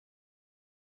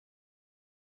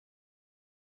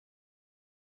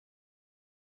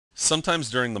Sometimes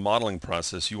during the modeling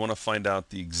process, you want to find out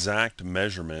the exact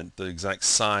measurement, the exact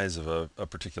size of a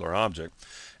particular object.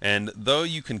 And though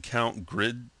you can count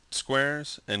grid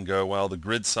squares and go, well, the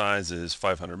grid size is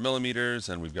 500 millimeters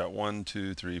and we've got 1,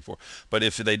 2, 3, 4. But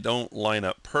if they don't line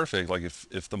up perfect, like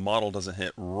if the model doesn't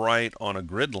hit right on a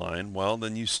grid line, well,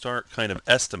 then you start kind of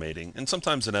estimating. And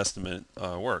sometimes an estimate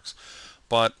works.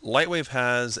 But Lightwave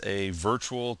has a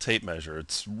virtual tape measure.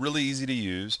 It's really easy to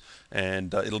use,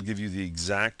 and it'll give you the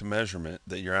exact measurement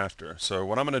that you're after. So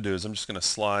what I'm going to do is I'm just going to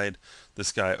slide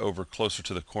this guy over closer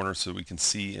to the corner so we can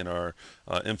see in our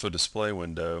info display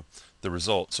window the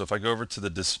result. So if I go over to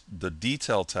the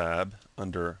Detail tab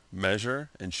under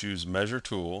Measure and choose Measure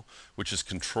Tool, which is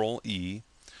Control E,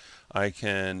 I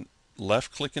can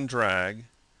left click and drag,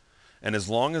 and as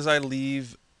long as I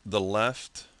leave the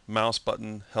left mouse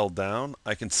button held down,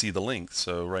 I can see the length.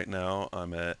 So right now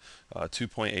I'm at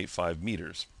 2.85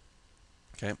 meters.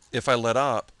 Okay. If I let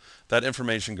up, that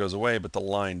information goes away, but the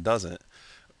line doesn't.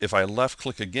 If I left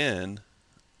click again,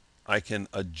 I can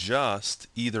adjust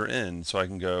either end. So I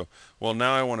can go, well,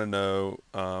 now I want to know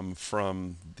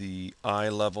from the eye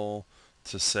level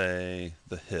to say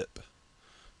the hip.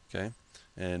 Okay.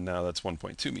 And now that's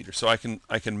 1.2 meters. So I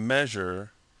can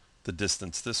measure the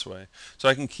distance this way. So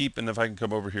I can keep, and if I can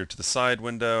come over here to the side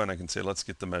window and I can say, let's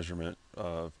get the measurement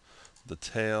of the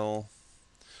tail,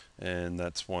 and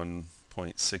that's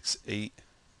 1.68,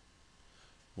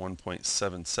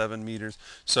 1.77 meters.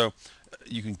 So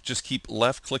you can just keep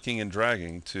left clicking and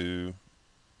dragging to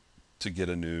get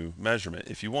a new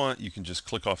measurement. If you want, you can just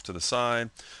click off to the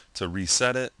side to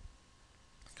reset it,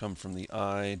 come from the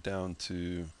eye down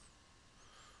to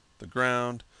the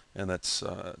ground, and that's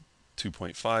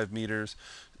 2.5 meters.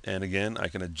 And again, I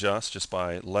can adjust just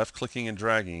by left clicking and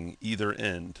dragging either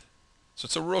end. So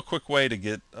it's a real quick way to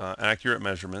get accurate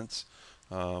measurements.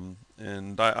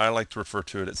 And I like to refer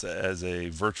to it as a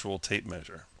virtual tape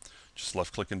measure. Just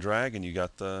left click and drag and you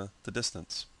got the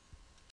distance.